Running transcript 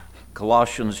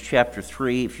Colossians chapter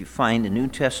 3, if you find the New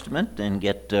Testament, then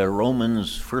get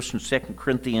Romans, 1st and 2nd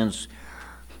Corinthians,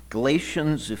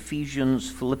 Galatians,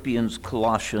 Ephesians, Philippians,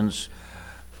 Colossians.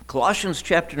 Colossians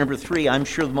chapter number 3, I'm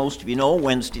sure most of you know,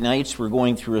 Wednesday nights we're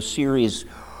going through a series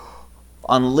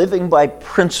on living by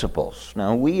principles.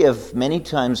 Now, we have many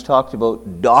times talked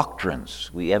about doctrines.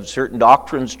 We have certain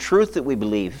doctrines, truth that we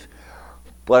believe.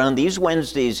 But on these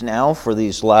Wednesdays now, for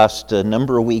these last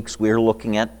number of weeks, we're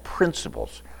looking at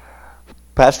principles.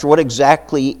 Pastor, what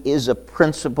exactly is a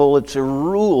principle? It's a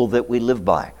rule that we live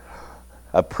by.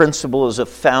 A principle is a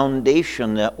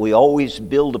foundation that we always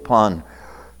build upon.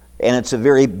 And it's a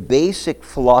very basic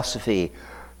philosophy.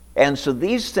 And so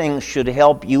these things should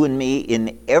help you and me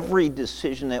in every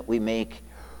decision that we make,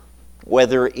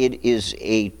 whether it is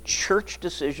a church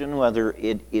decision, whether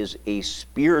it is a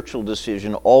spiritual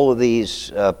decision. All of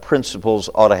these principles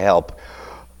ought to help.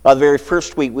 The very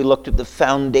first week we looked at the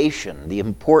foundation, the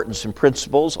importance and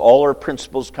principles. All our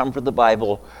principles come from the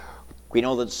Bible. We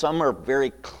know that some are very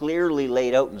clearly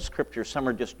laid out in Scripture, some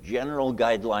are just general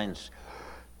guidelines.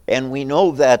 And we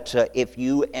know that if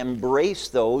you embrace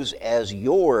those as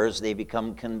yours, they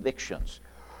become convictions.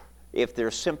 If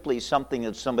they're simply something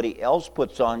that somebody else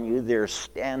puts on you, they're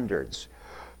standards.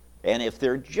 And if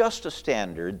they're just a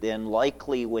standard, then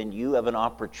likely when you have an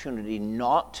opportunity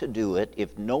not to do it,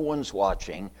 if no one's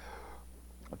watching,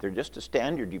 if they're just a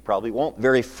standard, you probably won't.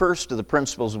 Very first of the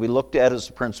principles we looked at is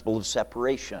the principle of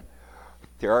separation.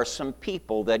 There are some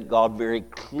people that God very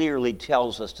clearly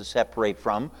tells us to separate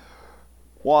from.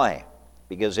 Why?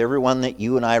 Because everyone that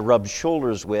you and I rub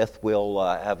shoulders with will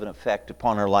have an effect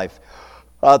upon our life.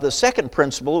 The second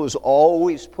principle is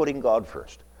always putting God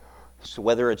first. So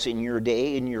whether it's in your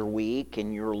day, in your week,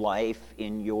 in your life,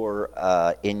 in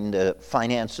the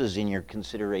finances, in your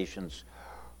considerations,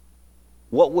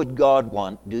 what would God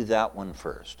want? Do that one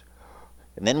first.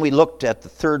 And then we looked at the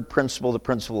third principle, the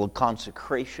principle of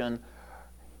consecration.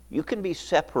 You can be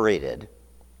separated,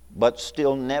 but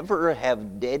still never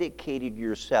have dedicated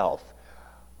yourself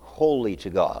wholly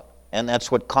to God. And that's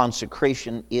what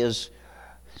consecration is.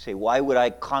 You say, why would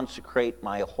I consecrate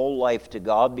my whole life to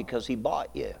God? Because He bought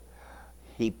you.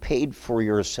 He paid for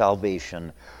your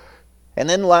salvation. And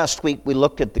then last week we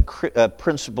looked at the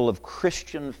principle of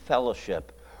Christian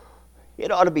fellowship.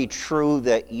 It ought to be true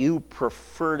that you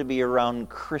prefer to be around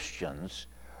Christians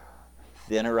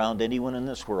than around anyone in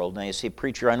this world. Now you say,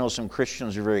 preacher, I know some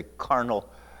Christians are very carnal.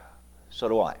 So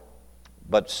do I.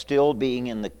 But still being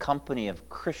in the company of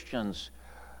Christians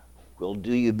will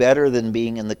do you better than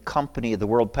being in the company of the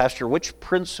world. Pastor, which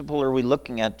principle are we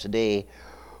looking at today?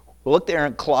 We'll look there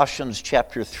in Colossians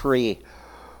chapter 3.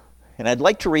 And I'd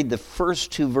like to read the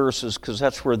first two verses because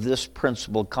that's where this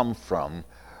principle comes from.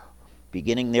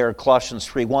 Beginning there, Colossians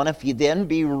 3:1. If you then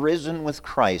be risen with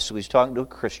Christ, so he's talking to a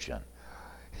Christian,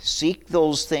 seek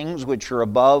those things which are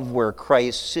above, where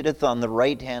Christ sitteth on the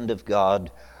right hand of God.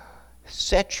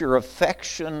 Set your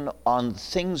affection on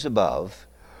things above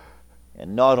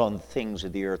and not on things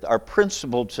of the earth. Our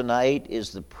principle tonight is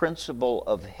the principle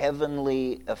of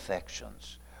heavenly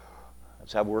affections.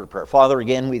 Let's have a word of prayer. Father,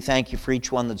 again, we thank you for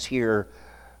each one that's here.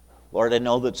 Lord, I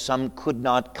know that some could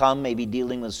not come, maybe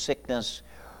dealing with sickness.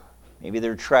 Maybe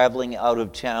they're traveling out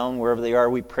of town. Wherever they are,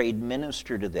 we pray,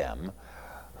 minister to them.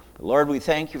 But Lord, we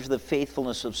thank you for the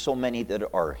faithfulness of so many that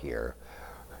are here.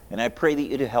 And I pray that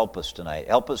you'd help us tonight.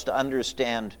 Help us to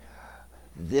understand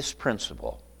this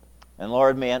principle. And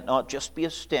Lord, may it not just be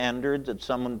a standard that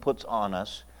someone puts on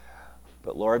us,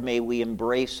 but Lord, may we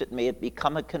embrace it. May it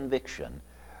become a conviction.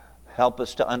 Help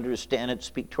us to understand it.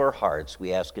 Speak to our hearts.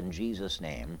 We ask in Jesus'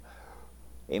 name.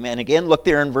 Amen. Again, look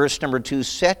there in verse number 2.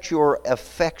 Set your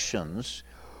affections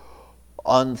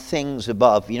on things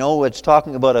above. You know, it's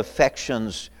talking about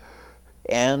affections.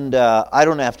 And I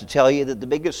don't have to tell you that the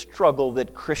biggest struggle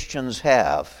that Christians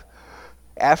have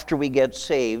after we get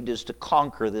saved is to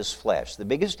conquer this flesh. The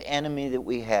biggest enemy that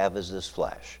we have is this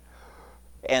flesh.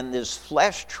 And this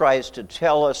flesh tries to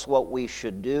tell us what we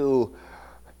should do.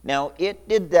 Now, it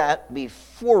did that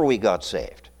before we got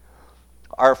saved.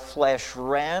 Our flesh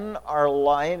ran our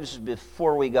lives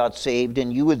before we got saved,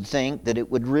 and you would think that it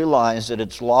would realize that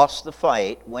it's lost the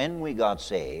fight when we got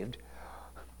saved.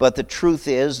 But the truth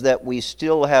is that we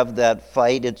still have that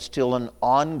fight. It's still an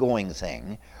ongoing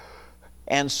thing.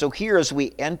 And so here as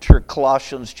we enter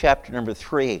Colossians chapter number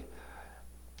 3,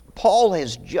 Paul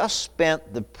has just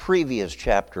spent the previous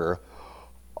chapter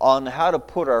on how to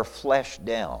put our flesh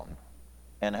down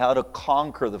and how to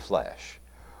conquer the flesh.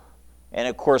 And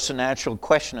of course the natural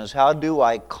question is, how do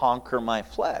I conquer my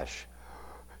flesh?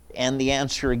 And the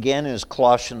answer again is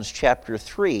Colossians chapter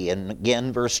 3, and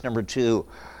again verse number 2.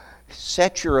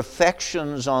 Set your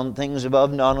affections on things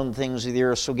above, not on things of the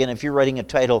earth. So again, if you're writing a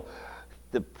title,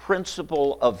 The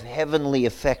Principle of Heavenly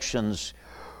Affections,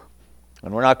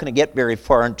 and we're not going to get very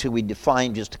far until we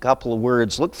define just a couple of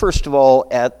words. Look first of all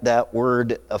at that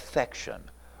word affection.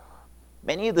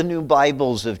 Many of the new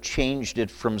Bibles have changed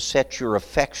it from set your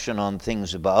affection on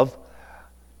things above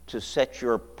to set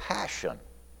your passion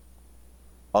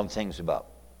on things above.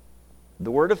 The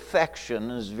word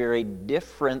affection is very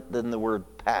different than the word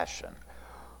passion.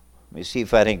 Let me see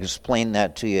if I can explain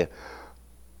that to you.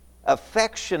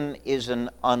 Affection is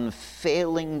an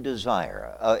unfailing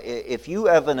desire. If you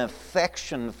have an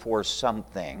affection for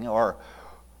something or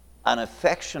an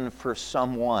affection for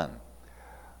someone,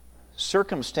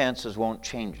 circumstances won't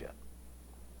change it.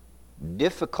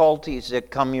 Difficulties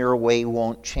that come your way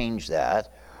won't change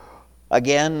that.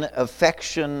 Again,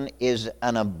 affection is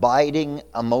an abiding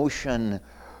emotion.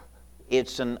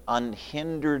 It's an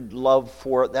unhindered love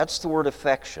for, that's the word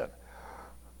affection.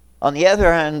 On the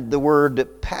other hand, the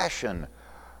word passion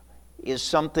is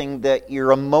something that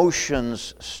your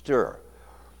emotions stir.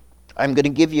 I'm going to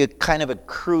give you kind of a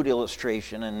crude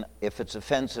illustration, and if it's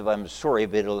offensive, I'm sorry,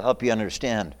 but it'll help you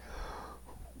understand.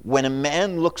 When a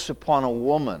man looks upon a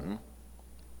woman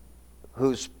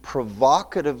who's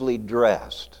provocatively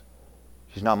dressed,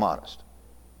 she's not modest.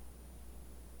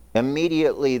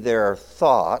 Immediately there are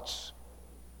thoughts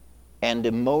and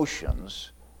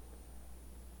emotions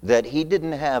that he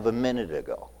didn't have a minute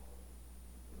ago.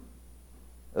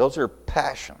 Those are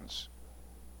passions.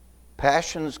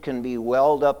 Passions can be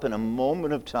welled up in a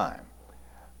moment of time,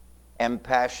 and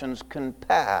passions can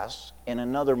pass in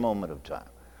another moment of time.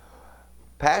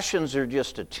 Passions are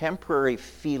just a temporary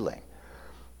feeling.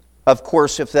 Of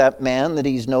course, if that man that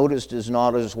he's noticed is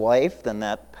not his wife, then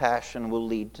that passion will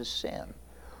lead to sin.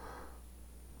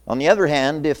 On the other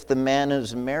hand, if the man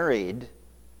is married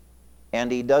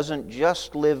and he doesn't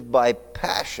just live by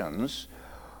passions,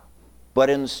 but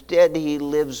instead he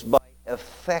lives by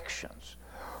affections.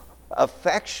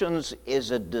 Affections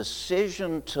is a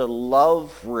decision to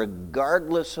love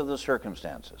regardless of the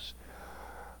circumstances.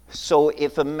 So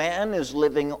if a man is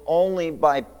living only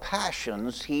by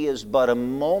passions, he is but a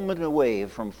moment away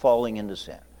from falling into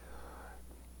sin.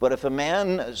 But if a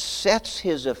man sets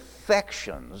his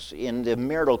affections, in the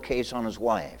marital case, on his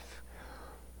wife,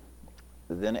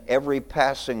 then every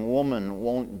passing woman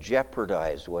won't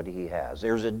jeopardize what he has.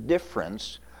 There's a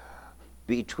difference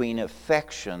between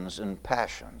affections and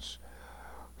passions.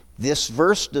 This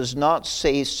verse does not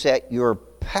say set your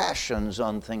passions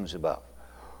on things above.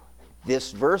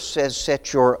 This verse says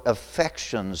set your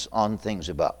affections on things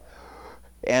above.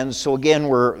 And so again,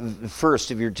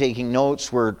 if you're taking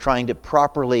notes, we're trying to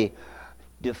properly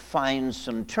define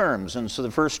some terms. And so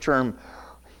the first term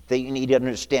that you need to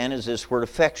understand is this word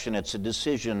affection. It's a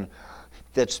decision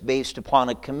that's based upon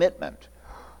a commitment.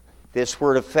 This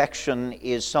word affection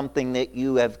is something that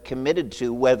you have committed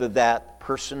to, whether that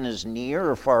person is near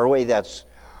or far away. That's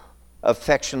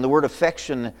affection. The word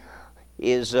affection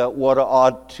is what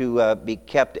ought to be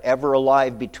kept ever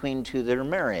alive between two that are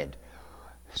married.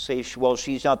 Say, well,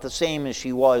 she's not the same as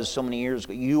she was so many years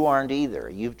ago. You aren't either.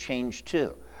 You've changed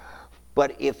too.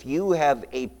 But if you have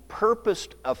a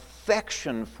purposed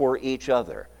affection for each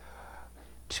other,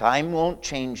 time won't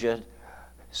change it.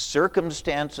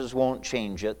 Circumstances won't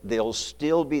change it. There'll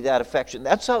still be that affection.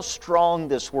 That's how strong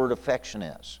this word affection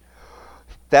is.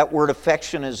 That word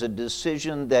affection is a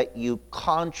decision that you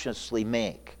consciously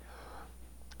make.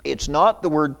 It's not the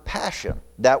word passion.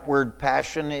 That word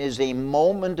passion is a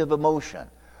moment of emotion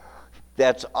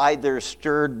that's either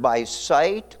stirred by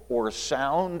sight or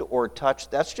sound or touch.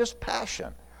 That's just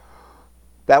passion.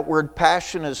 That word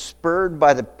passion is spurred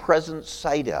by the present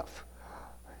sight of.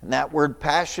 And that word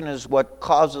passion is what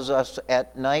causes us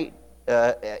at night,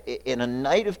 in a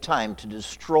night of time, to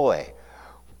destroy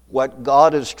what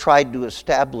God has tried to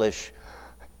establish.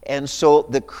 And so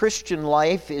the Christian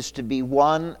life is to be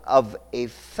one of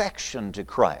affection to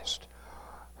Christ.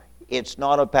 It's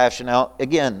not a passion. Now,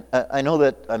 again, I know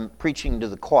that I'm preaching to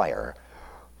the choir,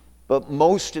 but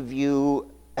most of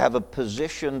you have a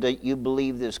position that you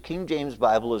believe this King James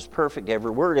Bible is perfect.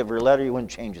 Every word, every letter, you wouldn't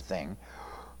change a thing.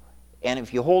 And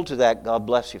if you hold to that, God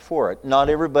bless you for it. Not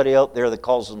everybody out there that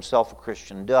calls himself a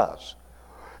Christian does.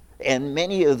 And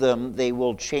many of them, they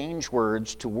will change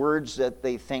words to words that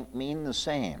they think mean the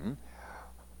same.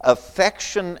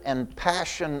 Affection and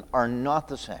passion are not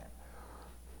the same.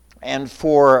 And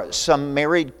for some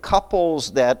married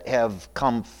couples that have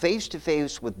come face to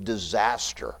face with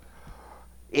disaster,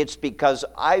 it's because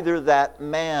either that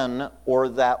man or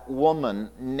that woman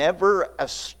never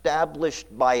established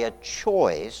by a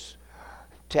choice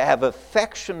to have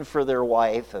affection for their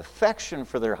wife, affection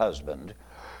for their husband,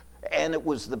 and it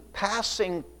was the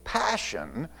passing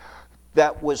passion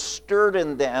that was stirred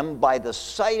in them by the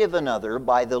sight of another,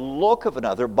 by the look of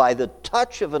another, by the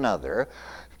touch of another,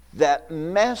 that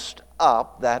messed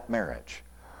up that marriage.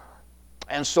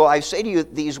 And so I say to you,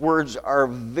 these words are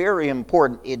very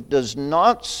important. It does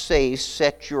not say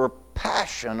set your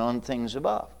passion on things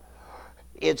above.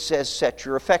 It says set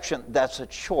your affection. That's a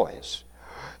choice.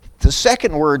 The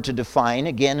second word to define,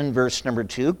 again in verse number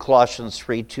 2, Colossians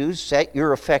 3:2, set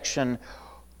your affection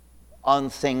on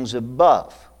things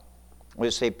above. We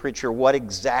say, preacher, what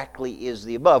exactly is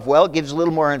the above? Well, it gives a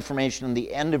little more information in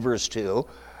the end of verse 2.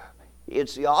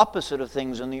 It's the opposite of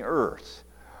things on the earth.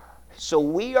 So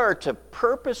we are to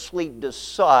purposely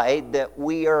decide that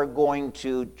we are going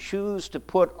to choose to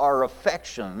put our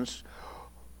affections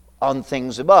on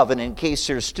things above. And in case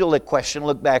there's still a question,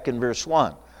 look back in verse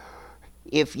 1.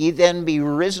 If ye then be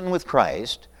risen with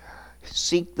Christ,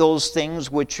 seek those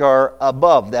things which are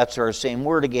above. That's our same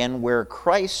word again, where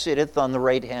Christ sitteth on the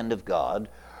right hand of God.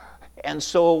 And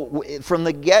so from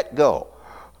the get-go,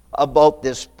 about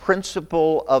this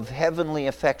principle of heavenly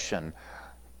affection,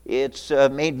 it's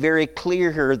made very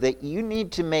clear here that you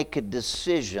need to make a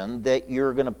decision that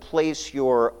you're going to place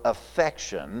your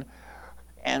affection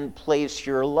and place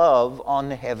your love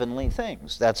on heavenly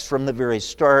things. That's from the very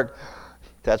start.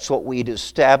 That's what we'd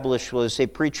establish. We'll say,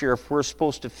 preacher, if we're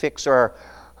supposed to fix our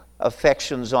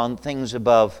affections on things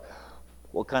above,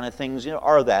 what kind of things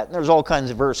are that? And there's all kinds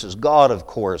of verses. God, of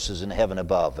course, is in heaven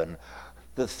above, and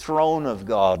the throne of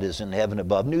God is in heaven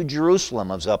above. New Jerusalem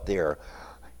is up there,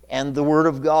 and the Word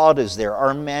of God is there.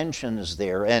 Our mansion is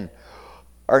there, and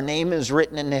our name is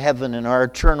written in heaven, and our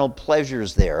eternal pleasure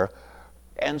is there.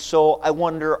 And so I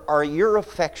wonder, are your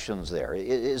affections there?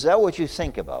 Is that what you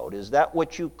think about? Is that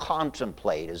what you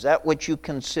contemplate? Is that what you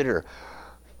consider?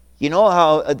 You know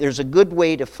how there's a good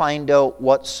way to find out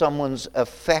what someone's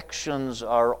affections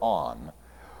are on.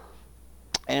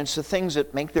 And it's the things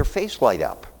that make their face light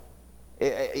up.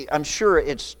 I'm sure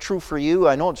it's true for you.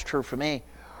 I know it's true for me.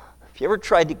 If you ever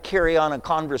tried to carry on a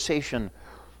conversation,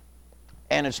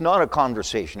 and it's not a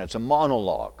conversation, it's a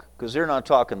monologue, because they're not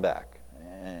talking back.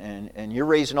 And you're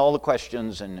raising all the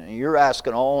questions, and you're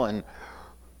asking all, and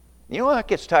you know that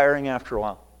gets tiring after a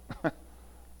while.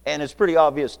 And it's pretty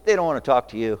obvious they don't want to talk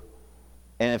to you.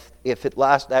 And if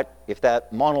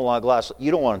that monologue lasts, you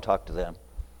don't want to talk to them.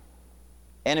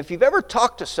 And if you've ever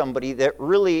talked to somebody that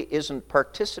really isn't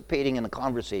participating in the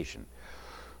conversation,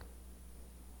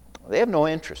 they have no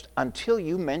interest until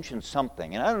you mention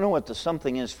something. And I don't know what the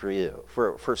something is for you.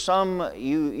 For some,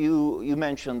 you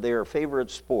mention their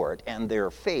favorite sport, and their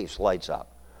face lights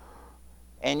up.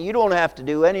 And you don't have to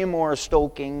do any more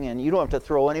stoking, and you don't have to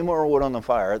throw any more wood on the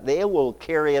fire. They will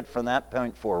carry it from that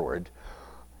point forward.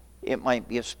 It might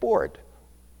be a sport.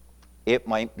 It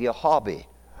might be a hobby.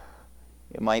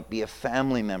 It might be a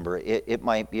family member. It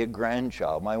might be a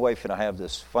grandchild. My wife and I have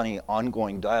this funny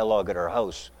ongoing dialogue at our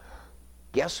house.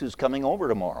 Guess who's coming over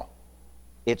tomorrow?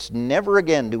 It's never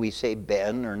again do we say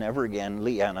Ben, or never again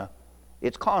Leanna.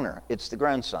 It's Connor. It's the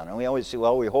grandson. And we always say,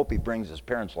 well, we hope he brings his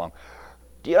parents along.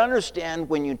 Do you understand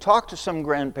when you talk to some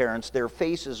grandparents, their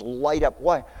faces light up?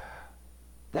 Why?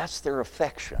 That's their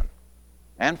affection.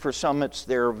 And for some, it's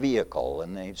their vehicle,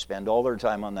 and they spend all their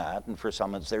time on that. And for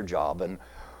some, it's their job. And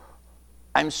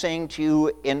I'm saying to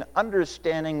you, in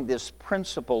understanding this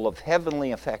principle of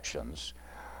heavenly affections,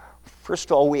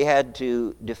 first of all, we had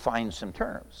to define some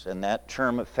terms. And that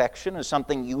term affection is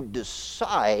something you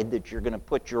decide that you're going to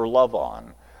put your love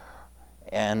on.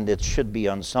 And it should be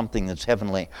on something that's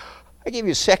heavenly. I give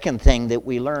you a second thing that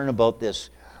we learn about this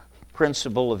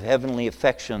principle of heavenly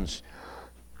affections.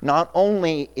 Not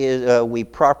only is we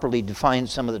properly define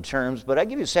some of the terms, but I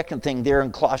give you a second thing there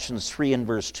in Colossians 3 and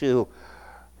verse 2.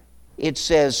 It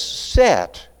says,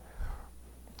 set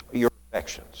your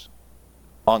affections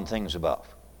on things above.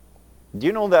 Do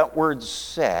you know that word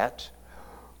set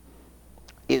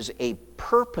is a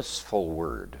purposeful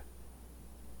word?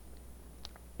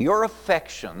 Your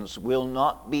affections will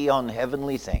not be on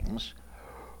heavenly things.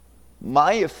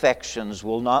 My affections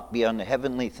will not be on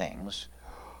heavenly things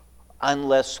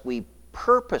unless we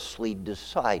purposely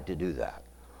decide to do that.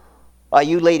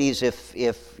 You ladies,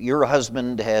 if your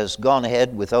husband has gone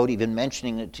ahead without even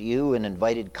mentioning it to you and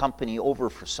invited company over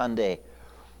for Sunday,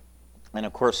 and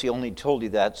of course he only told you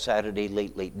that Saturday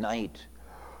late night,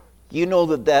 you know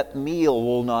that meal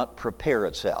will not prepare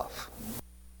itself.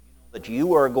 That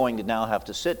you are going to now have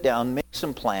to sit down, make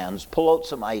some plans, pull out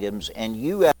some items, and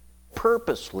you have to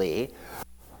purposely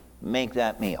make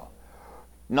that meal.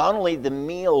 not only the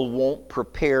meal won't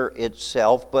prepare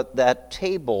itself, but that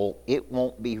table, it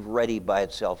won't be ready by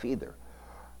itself either.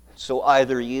 So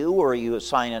either you or you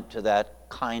assign it to that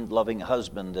kind, loving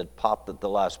husband that popped at the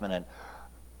last minute.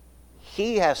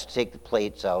 He has to take the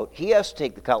plates out. He has to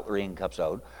take the cutlery and cups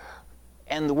out.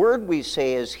 And the word we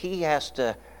say is he has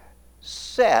to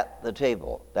set the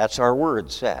table. That's our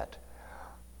word, set.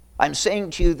 I'm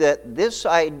saying to you that this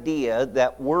idea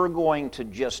that we're going to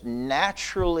just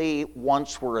naturally,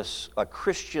 once we're a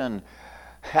Christian,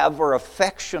 have our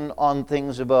affection on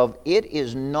things above, it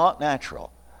is not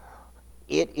natural.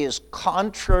 It is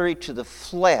contrary to the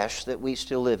flesh that we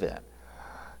still live in.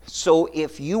 So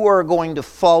if you are going to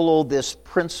follow this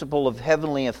principle of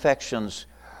heavenly affections,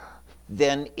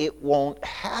 then it won't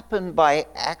happen by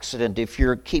accident if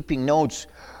you're keeping notes.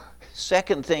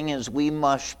 Second thing is we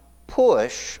must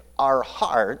push our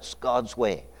hearts God's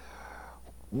way.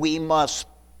 We must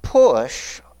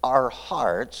push our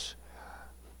hearts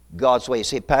God's way.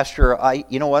 Say, Pastor,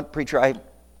 you know what, preacher, I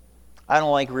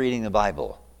don't like reading the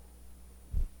Bible.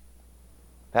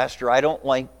 Pastor, I don't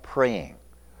like praying.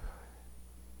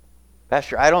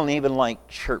 Pastor, I don't even like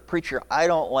church. Preacher, I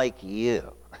don't like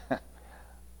you.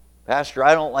 Pastor,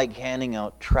 I don't like handing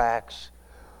out tracts.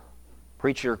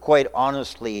 Preacher, quite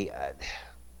honestly,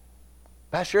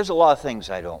 Pastor, there's a lot of things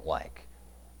I don't like.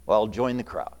 Well, join the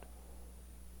crowd.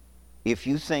 If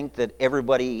you think that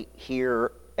everybody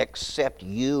here except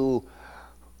you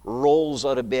rolls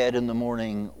out of bed in the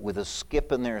morning with a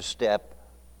skip in their step,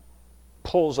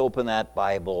 pulls open that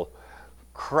Bible,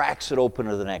 cracks it open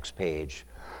to the next page,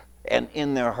 and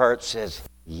in their heart says,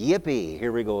 yippee,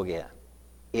 here we go again.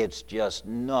 It's just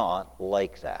not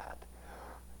like that.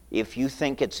 If you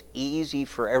think it's easy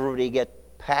for everybody to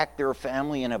pack their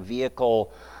family in a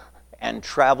vehicle and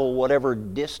travel whatever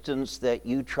distance that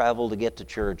you travel to get to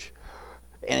church,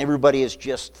 and everybody is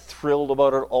just thrilled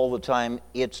about it all the time,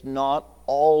 it's not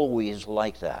always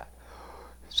like that.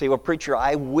 Say, well, preacher,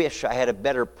 I wish I had a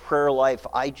better prayer life.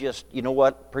 You know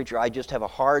what, preacher, I just have a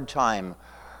hard time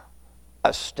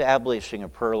establishing a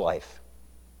prayer life.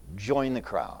 Join the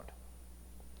crowd.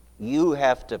 You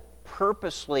have to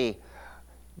purposely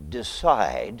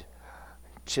decide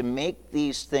to make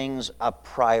these things a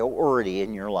priority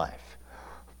in your life.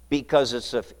 Because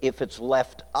if it's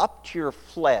left up to your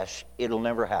flesh, it'll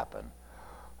never happen.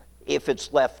 If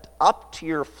it's left up to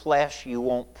your flesh, you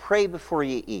won't pray before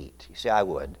you eat. You say, I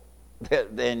would.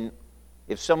 Then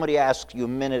if somebody asks you a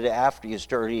minute after you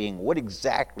start eating, what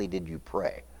exactly did you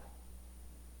pray?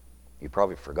 You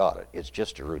probably forgot it. It's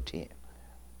just a routine.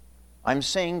 I'm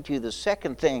saying to you the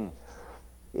second thing,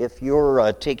 if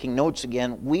you're taking notes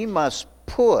again, we must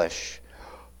push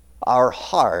our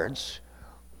hearts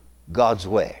God's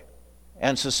way.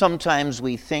 And so sometimes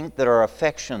we think that our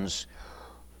affections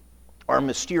are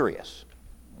mysterious.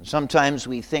 Sometimes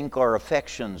we think our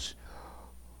affections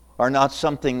are not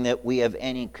something that we have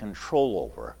any control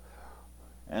over.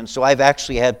 And so I've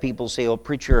actually had people say, well,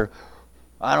 preacher,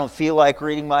 I don't feel like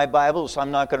reading my Bible, so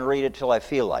I'm not going to read it till I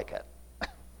feel like it.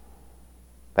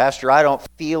 Pastor, I don't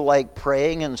feel like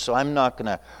praying, and so I'm not going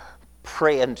to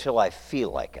pray until I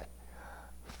feel like it.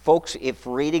 Folks, if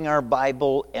reading our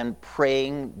Bible and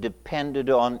praying depended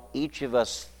on each of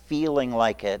us feeling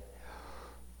like it,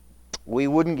 we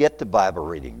wouldn't get the Bible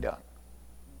reading done.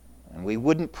 And we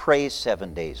wouldn't pray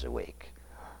 7 days a week.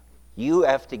 You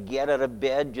have to get out of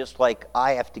bed just like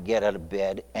I have to get out of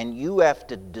bed, and you have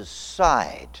to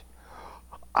decide,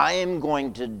 I am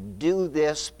going to do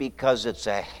this because it's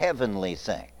a heavenly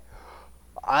thing.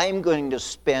 I'm going to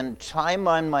spend time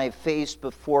on my face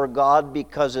before God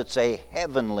because it's a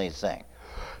heavenly thing.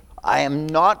 I am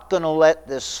not going to let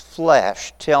this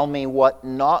flesh tell me what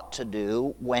not to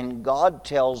do when God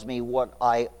tells me what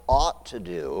I ought to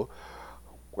do.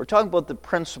 We're talking about the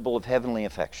principle of heavenly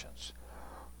affections.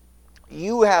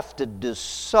 You have to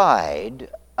decide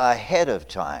ahead of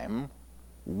time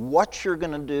what you're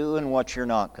going to do and what you're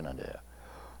not going to do.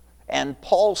 And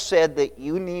Paul said that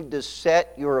you need to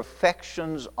set your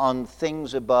affections on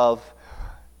things above.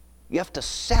 You have to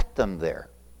set them there.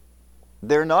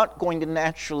 They're not going to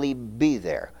naturally be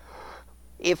there.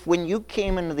 If when you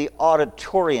came into the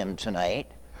auditorium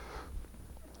tonight,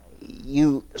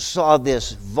 you saw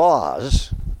this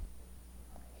vase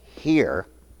here,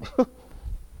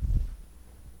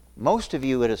 most of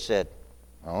you would have said,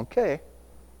 okay.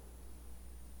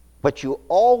 But you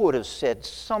all would have said,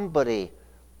 somebody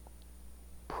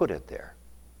put it there.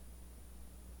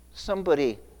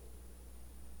 Somebody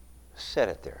set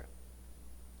it there.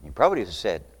 You probably would have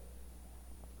said,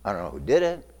 I don't know who did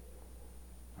it.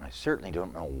 I certainly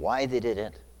don't know why they did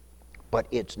it. But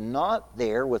it's not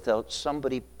there without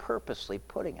somebody purposely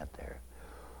putting it there.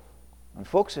 And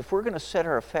folks, if we're going to set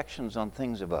our affections on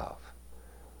things above,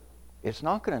 it's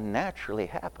not going to naturally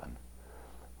happen.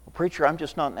 Well, preacher, I'm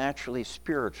just not naturally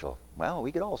spiritual. Well,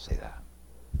 we could all say that.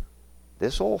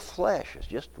 This old flesh is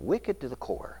just wicked to the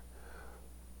core.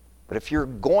 But if you're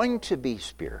going to be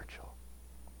spiritual,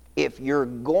 if you're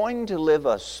going to live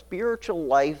a spiritual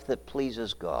life that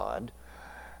pleases God,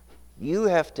 you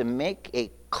have to make a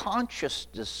conscious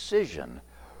decision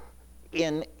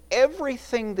in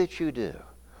everything that you do.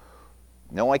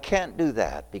 No, I can't do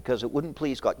that because it wouldn't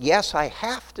please God. Yes, I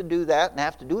have to do that and I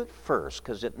have to do it first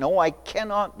because no, I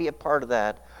cannot be a part of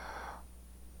that.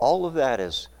 All of that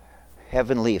is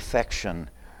heavenly affection.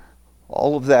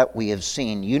 All of that we have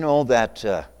seen. You know that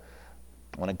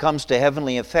when it comes to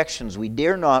heavenly affections, we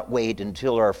dare not wait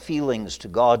until our feelings to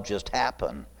God just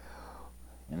happen.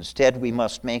 Instead, we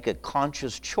must make a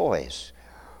conscious choice.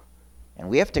 And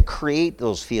we have to create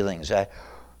those feelings.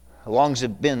 How long has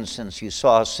it been since you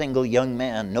saw a single young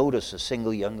man notice a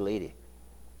single young lady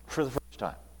for the first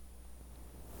time?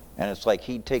 And it's like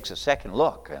he takes a second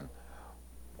look. And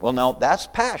well, now that's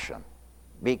passion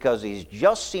because he's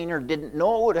just seen her, didn't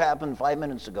know what happened 5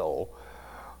 minutes ago.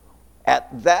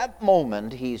 At that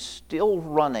moment, he's still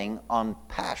running on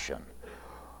passion.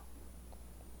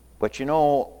 But you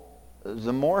know,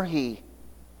 the more he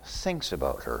thinks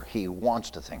about her, he wants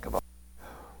to think about her.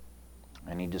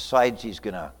 And he decides he's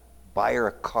going to buy her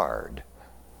a card,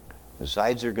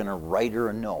 decides they're going to write her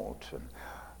a note, and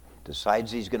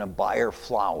decides he's going to buy her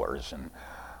flowers. And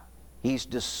he's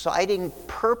deciding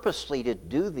purposely to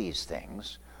do these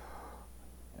things.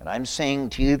 And I'm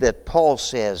saying to you that Paul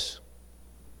says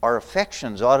our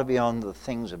affections ought to be on the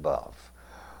things above.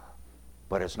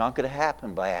 But it's not going to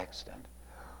happen by accident.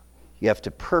 You have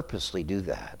to purposely do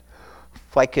that.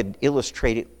 If I could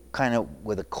illustrate it kind of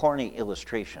with a corny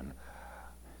illustration,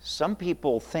 some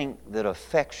people think that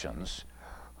affections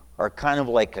are kind of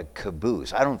like a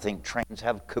caboose. I don't think trains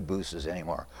have cabooses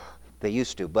anymore. They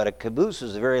used to, but a caboose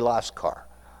is the very last car.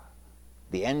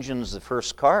 The engine's the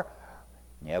first car.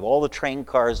 You have all the train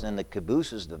cars, and then the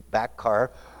caboose is the back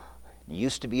car. It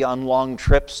used to be on long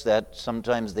trips that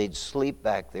sometimes they'd sleep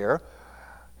back there.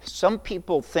 Some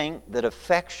people think that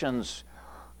affections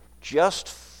just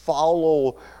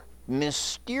follow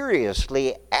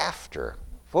mysteriously after.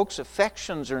 Folks,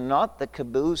 affections are not the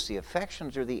caboose, the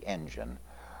affections are the engine.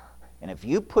 And if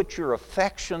you put your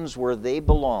affections where they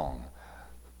belong,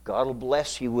 God will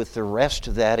bless you with the rest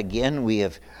of that. Again, we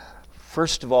have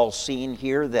first of all seen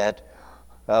here that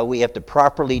we have to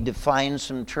properly define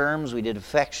some terms. We did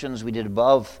affections, we did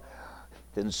above.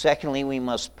 Then secondly, we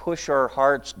must push our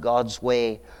hearts God's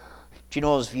way. Do you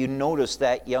know, if you notice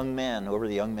that young man, whoever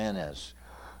the young man is,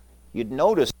 you'd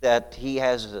notice that he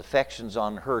has his affections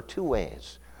on her two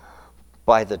ways.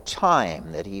 By the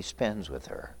time that he spends with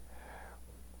her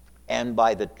and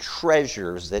by the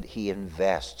treasures that he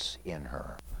invests in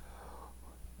her.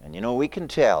 And you know, we can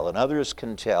tell, and others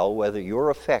can tell, whether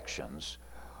your affections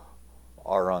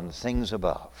are on things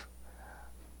above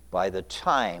by the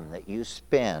time that you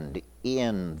spend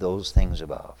in those things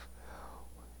above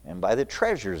and by the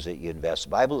treasures that you invest. The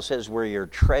Bible says where your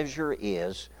treasure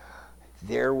is,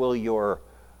 there will your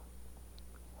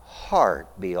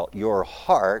heart be. Your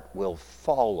heart will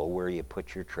follow where you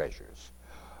put your treasures.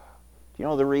 Do you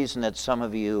know the reason that some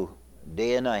of you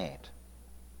day and night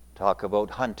talk about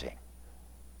hunting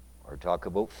or talk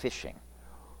about fishing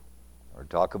or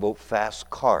talk about fast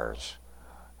cars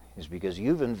is because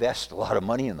you've invested a lot of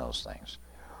money in those things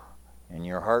and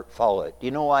your heart follow it. Do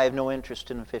you know why I have no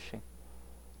interest in fishing?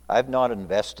 I've not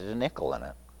invested a nickel in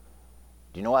it.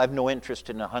 Do you know I have no interest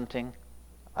in hunting?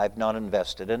 I've not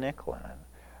invested a nickel in it.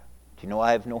 Do you know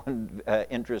I have no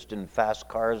interest in fast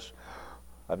cars?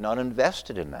 I've not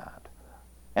invested in that.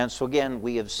 And so again,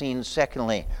 we have seen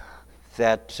secondly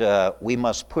that we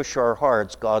must push our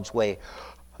hearts God's way.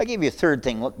 I give you a third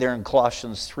thing. Look there in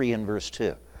Colossians 3 and verse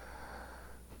 2.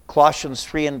 Colossians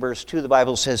 3 and verse 2, the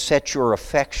Bible says, set your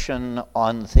affection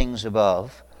on things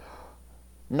above,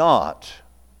 not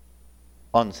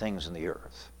on things in the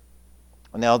earth.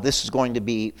 Now, this is going to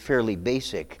be fairly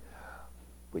basic,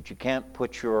 but you can't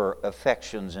put your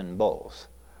affections in both.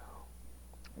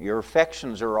 Your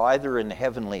affections are either in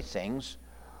heavenly things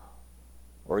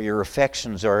or your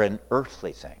affections are in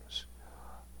earthly things.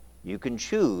 You can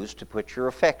choose to put your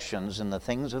affections in the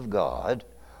things of God,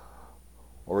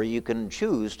 or you can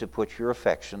choose to put your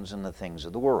affections in the things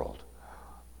of the world.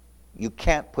 You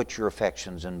can't put your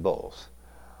affections in both.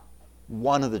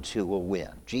 One of the two will win.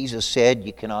 Jesus said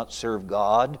you cannot serve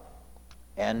God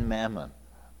and mammon.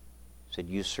 He said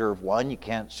you serve one, you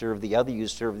can't serve the other. You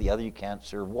serve the other, you can't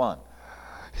serve one.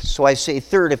 So I say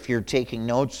third, if you're taking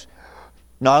notes,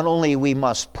 Not only we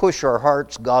must push our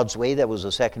hearts God's way, that was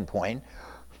the second point,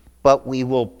 but we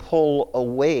will pull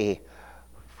away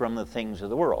from the things of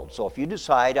the world. So if you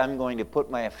decide I'm going to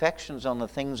put my affections on the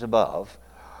things above,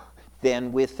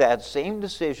 then with that same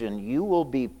decision, you will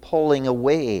be pulling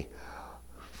away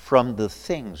from the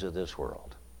things of this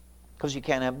world. Because you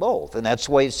can't have both. And that's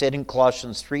why it said in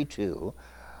Colossians 3:2,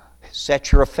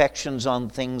 set your affections on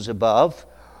things above,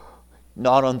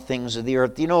 not on things of the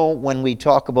earth. You know, when we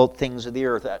talk about things of the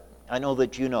earth, I know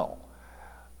that you know.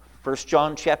 1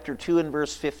 John chapter 2 and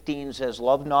verse 15 says,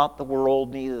 love not the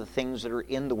world, neither the things that are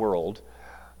in the world.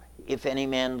 If any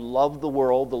man love the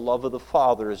world, the love of the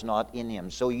Father is not in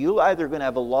him. So you're either going to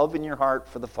have a love in your heart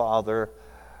for the Father,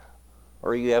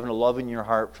 or you have a love in your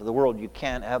heart for the world. You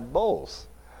can't have both.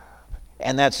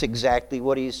 And that's exactly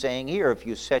what he's saying here. If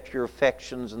you set your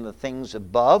affections on the things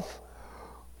above,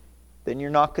 then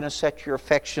you're not going to set your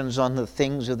affections on the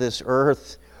things of this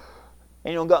earth.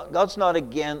 And you know, God's not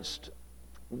against,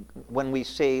 when we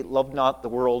say love not the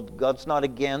world, God's not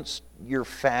against your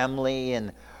family,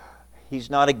 and He's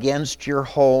not against your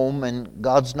home, and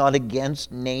God's not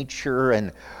against nature,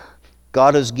 and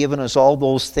God has given us all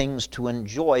those things to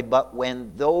enjoy. But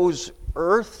when those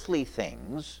earthly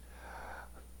things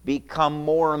become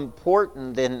more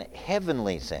important than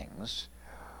heavenly things,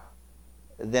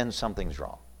 then something's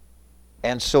wrong.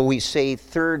 And so we say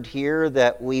third here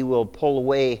that we will pull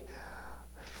away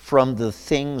from the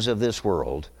things of this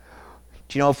world.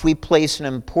 Do you know, if we place an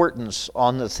importance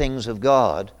on the things of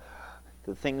God,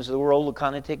 the things of the world will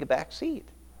kind of take a back seat.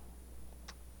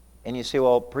 And you say,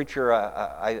 well, preacher,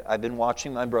 I've been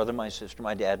watching my brother, my sister,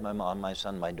 my dad, my mom, my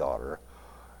son, my daughter,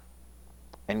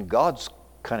 and God's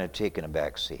kind of taken a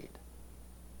back seat.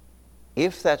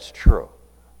 If that's true,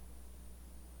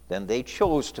 then they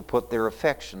chose to put their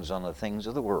affections on the things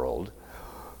of the world.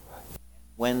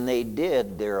 When they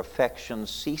did, their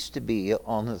affections ceased to be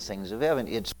on the things of heaven.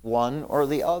 It's one or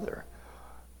the other.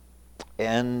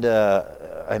 And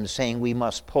I'm saying we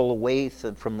must pull away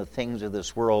from the things of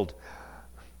this world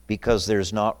because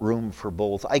there's not room for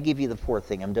both. I give you the fourth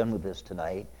thing. I'm done with this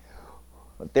tonight.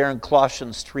 But there in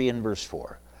Colossians 3 and verse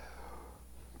 4.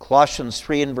 Colossians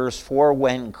 3 and verse 4,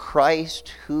 when Christ,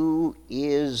 who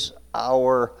is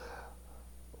our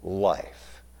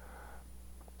life.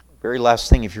 Very last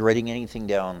thing, if you're writing anything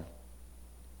down,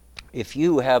 if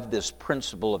you have this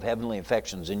principle of heavenly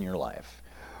affections in your life,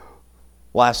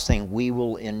 last thing, we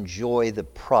will enjoy the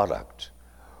product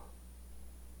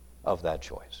of that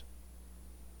choice.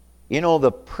 You know,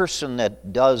 the person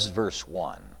that does verse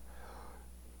 1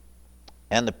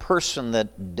 and the person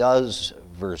that does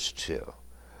verse 2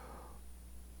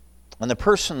 and the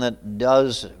person that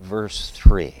does verse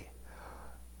 3,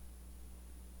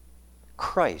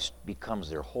 Christ becomes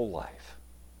their whole life.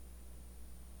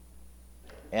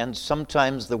 And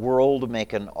sometimes the world will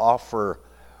make an offer,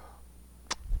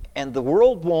 and the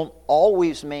world won't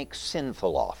always make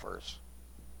sinful offers.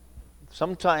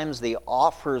 Sometimes the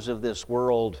offers of this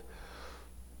world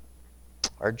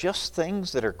are just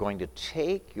things that are going to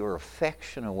take your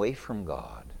affection away from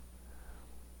God.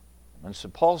 And so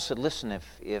Paul said, listen,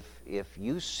 if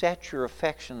you set your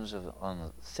affections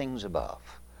on things above,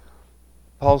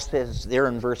 Paul says there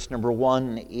in verse number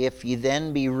 1, if you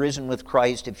then be risen with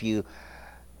Christ, if you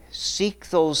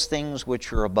seek those things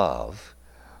which are above,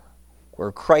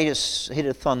 where Christ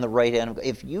sitteth on the right hand of God,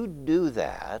 if you do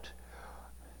that,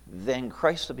 then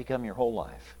Christ will become your whole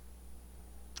life.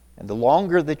 And the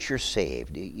longer that you're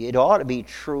saved, it ought to be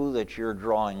true that you're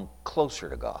drawing closer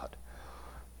to God.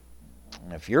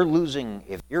 If you're losing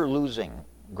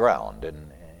ground,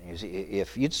 and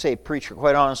if you'd say, preacher,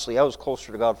 quite honestly, I was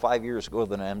closer to God 5 years ago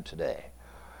than I am today,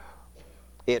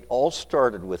 it all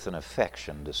started with an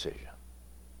affection decision.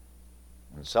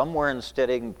 And somewhere, instead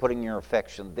of putting your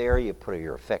affection there, you put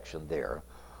your affection there.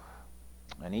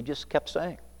 And he just kept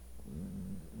saying,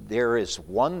 there is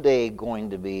one day going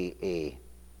to be a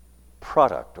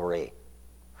product or a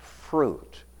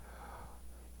fruit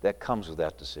that comes with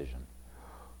that decision.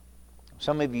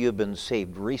 Some of you have been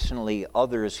saved recently.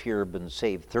 Others here have been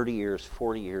saved 30 years,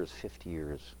 40 years, 50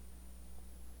 years.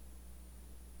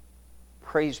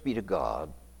 Praise be to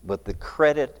God, but the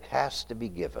credit has to be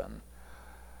given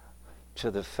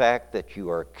to the fact that you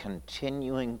are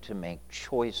continuing to make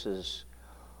choices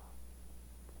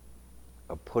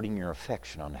of putting your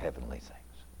affection on heavenly things.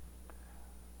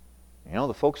 You know,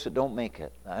 the folks that don't make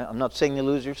it, I'm not saying you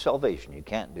lose your salvation. You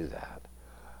can't do that.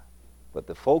 But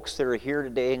the folks that are here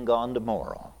today and gone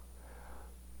tomorrow,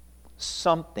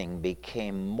 something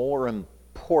became more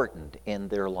important in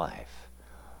their life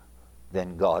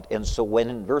than God. And so when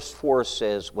in verse 4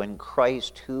 says, when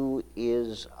Christ, who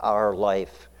is our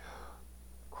life,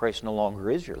 Christ no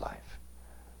longer is your life.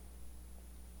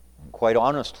 And quite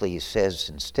honestly, he says,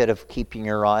 instead of keeping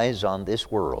your eyes on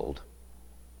this world,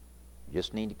 you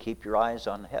just need to keep your eyes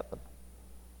on heaven.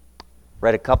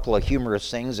 Read a couple of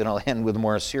humorous things, and I'll end with a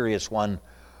more serious one.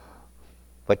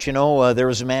 But you know, there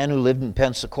was a man who lived in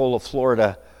Pensacola,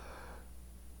 Florida,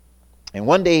 and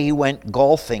one day he went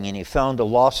golfing and he found a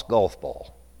lost golf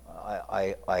ball.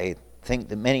 I think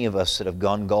that many of us that have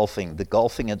gone golfing, the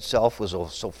golfing itself was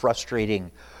so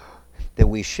frustrating that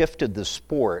we shifted the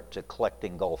sport to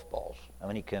collecting golf balls.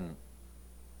 I mean,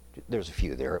 there's a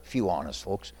few there, a few honest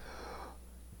folks.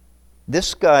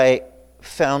 This guy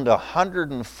found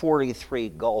 143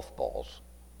 golf balls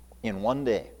in one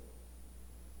day.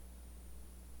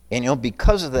 And you know,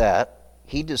 because of that,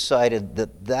 he decided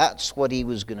that that's what he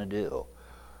was going to do.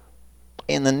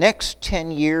 In the next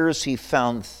 10 years, he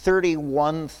found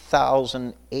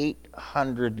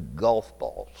 31,800 golf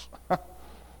balls.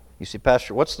 You say,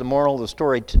 Pastor, what's the moral of the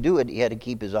story? To do it, he had to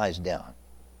keep his eyes down.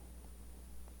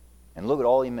 And look at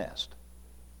all he missed.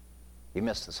 He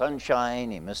missed the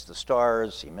sunshine, he missed the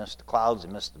stars, he missed the clouds, he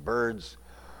missed the birds,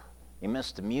 he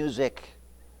missed the music,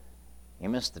 he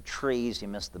missed the trees, he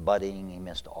missed the budding, he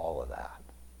missed all of that.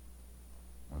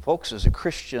 And folks, as a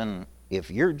Christian, if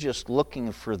you're just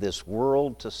looking for this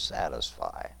world to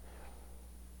satisfy,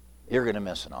 you're going to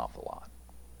miss an awful lot.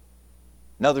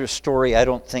 Another story, I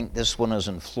don't think this one is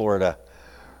in Florida,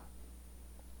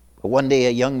 but one day a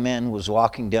young man was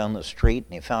walking down the street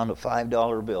and he found a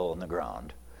 $5 bill on the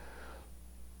ground.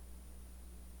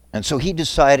 And so he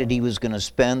decided he was going to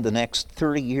spend the next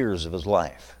 30 years of his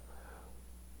life.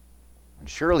 And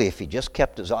surely if he just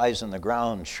kept his eyes on the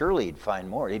ground, surely he'd find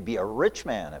more. He'd be a rich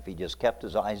man if he just kept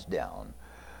his eyes down.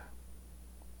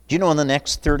 Do you know in the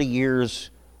next 30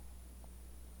 years,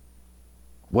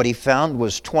 what he found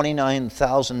was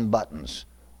 29,000 buttons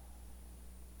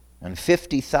and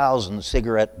 50,000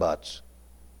 cigarette butts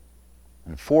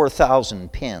and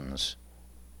 4,000 pins.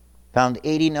 Found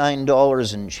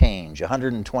 $89 in change,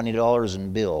 $120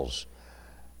 in bills.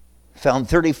 Found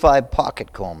 35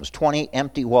 pocket combs, 20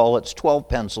 empty wallets, 12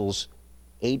 pencils,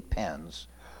 8 pens.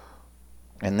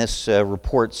 And this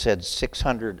report said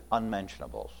 600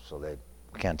 unmentionables, so they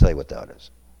can't tell you what that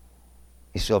is.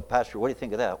 He said, Pastor, what do you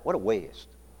think of that? What a waste.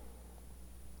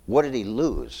 What did he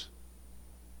lose?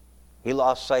 He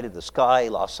lost sight of the sky, he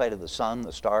lost sight of the sun,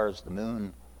 the stars, the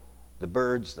moon, the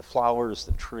birds, the flowers,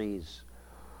 the trees.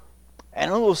 And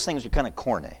I know those things are kind of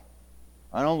corny.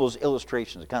 I know those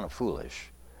illustrations are kind of foolish.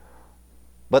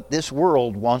 But this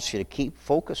world wants you to keep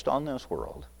focused on this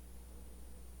world.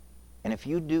 And if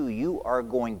you do, you are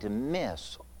going to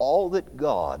miss all that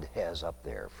God has up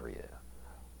there for you.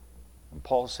 And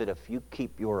Paul said, if you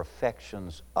keep your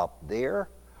affections up there,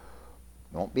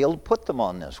 you won't be able to put them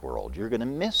on this world. You're going to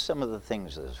miss some of the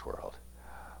things of this world.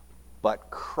 But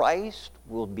Christ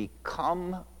will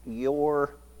become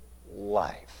your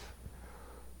life.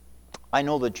 I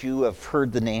know that you have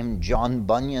heard the name John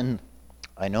Bunyan.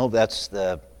 I know that's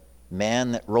the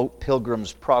man that wrote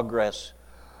Pilgrim's Progress.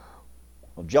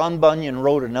 Well, John Bunyan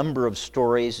wrote a number of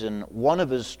stories, and one of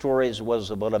his stories was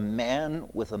about a man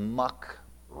with a muck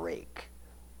rake.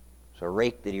 So a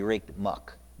rake that he raked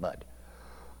mud.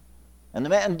 And the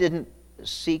man didn't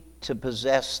seek to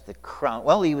possess the crown.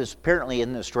 Well, he was apparently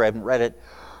in this story, I haven't read it,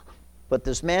 but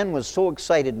this man was so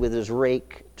excited with his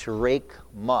rake to rake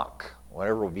muck.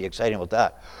 Whatever would be exciting about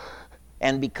that.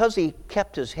 And because he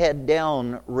kept his head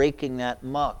down raking that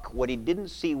muck, what he didn't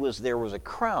see was there was a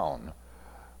crown.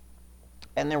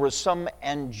 And there was some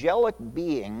angelic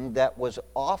being that was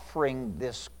offering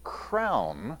this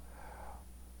crown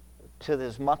to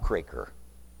this muckraker.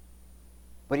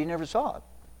 But he never saw it,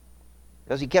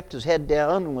 because he kept his head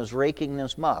down and was raking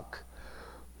this muck.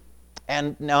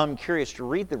 And now I'm curious to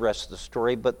read the rest of the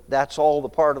story, but that's all the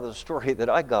part of the story that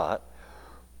I got.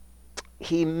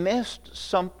 He missed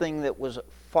something that was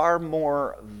far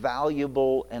more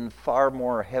valuable and far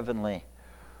more heavenly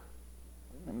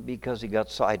because he got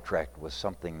sidetracked with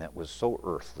something that was so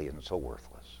earthly and so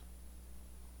worthless.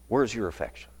 Where's your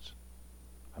affections?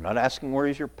 I'm not asking where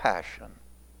is your passion.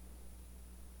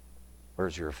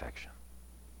 Where's your affection?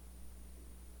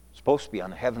 It's supposed to be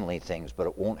on heavenly things, but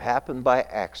it won't happen by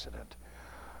accident.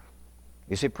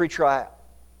 You say, preacher,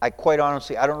 I quite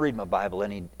honestly, I don't read my Bible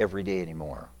every day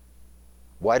anymore.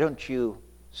 Why don't you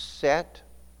set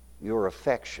your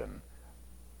affection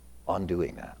on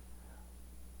doing that?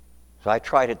 So I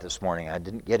tried it this morning. I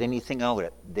didn't get anything out of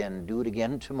it. Then do it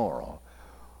again tomorrow.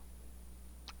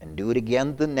 And do it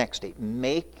again the next day.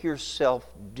 Make yourself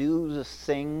do the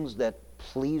things that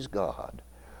please God.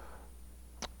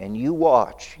 And you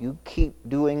watch. You keep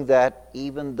doing that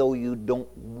even though you don't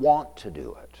want to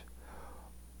do it.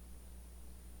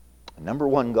 Number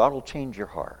one, God will change your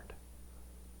heart.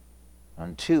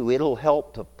 And two, it'll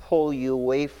help to pull you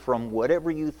away from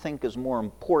whatever you think is more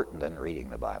important than reading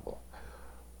the Bible.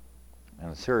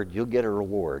 And third, you'll get a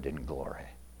reward in glory.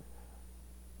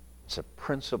 It's a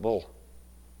principle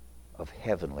of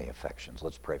heavenly affections.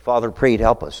 Let's pray. Father, pray to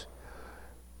help us.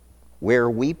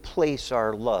 Where we place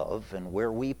our love and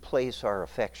where we place our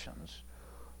affections,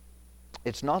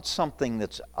 it's not something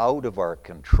that's out of our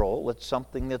control, it's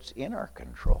something that's in our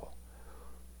control.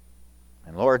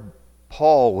 And Lord,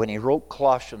 Paul, when he wrote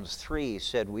Colossians 3,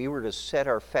 said we were to set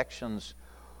our affections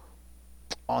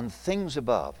on things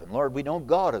above. And Lord, we know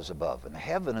God is above, and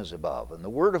heaven is above, and the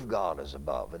Word of God is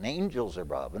above, and angels are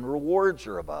above, and rewards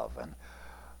are above. And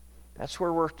that's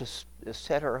where we're to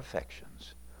set our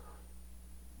affections.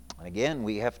 And again,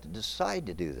 we have to decide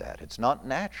to do that. It's not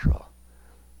natural.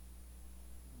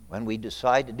 When we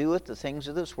decide to do it, the things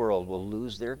of this world will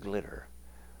lose their glitter.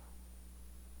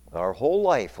 Our whole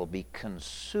life will be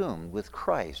consumed with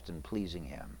Christ and pleasing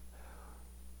Him.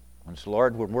 And so,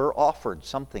 Lord, when we're offered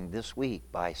something this week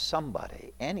by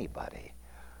somebody, anybody,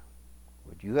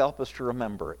 would you help us to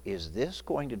remember, is this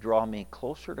going to draw me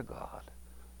closer to God?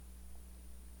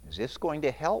 Is this going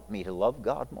to help me to love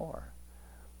God more?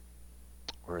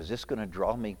 Or is this going to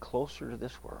draw me closer to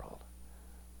this world?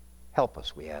 Help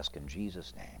us, we ask in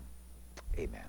Jesus' name. Amen.